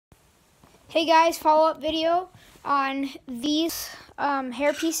Hey guys, follow-up video on these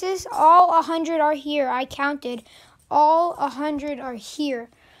hair pieces. All 100 are here. I counted. All 100 are here.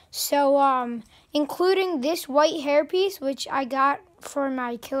 So, including this white hair piece, which I got for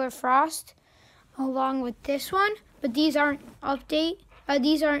my Killer Frost, along with this one. But these aren't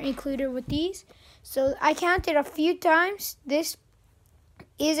these aren't included with these. So I counted a few times. This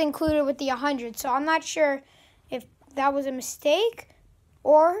is included with the 100. So I'm not sure if that was a mistake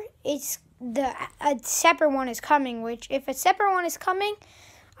or it's a separate one is coming, which if a separate one is coming,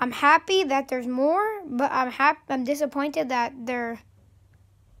 I'm happy that there's more, but I'm disappointed that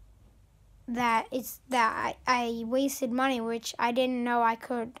I wasted money, which I didn't know I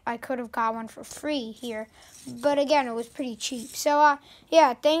could have got one for free here. But again, it was pretty cheap. So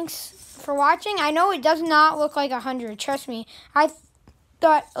yeah, thanks for watching. I know it does not look like 100. Trust me. I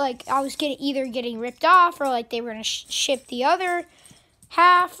thought like I was either getting ripped off or like they were gonna ship the other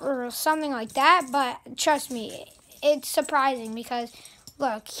half or something like that, but trust me, it's surprising because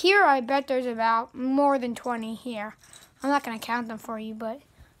look here, I bet there's about more than 20 here. I'm not gonna count them for you, but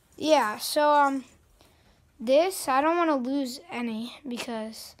yeah. So this, I don't want to lose any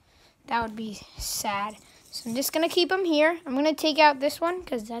because that would be sad, so I'm just gonna keep them here. I'm gonna take out this one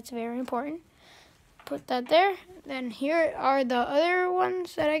because that's very important. Put that there. Then here are the other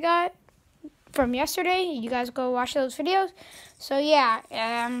ones that I got from yesterday. You guys go watch those videos. So yeah,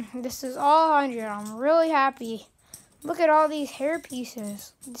 this is all 100. I'm really happy. Look at all these hair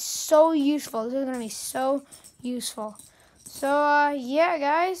pieces. It's so useful. This is gonna be so useful. So yeah,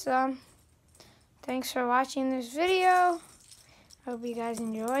 guys. Thanks for watching this video. I hope you guys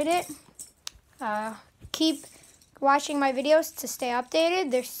enjoyed it. Keep watching my videos to stay updated.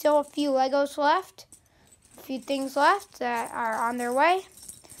 There's still a few Legos left. A few things left that are on their way.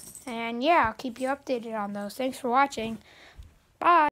 And yeah, I'll keep you updated on those. Thanks for watching. Bye.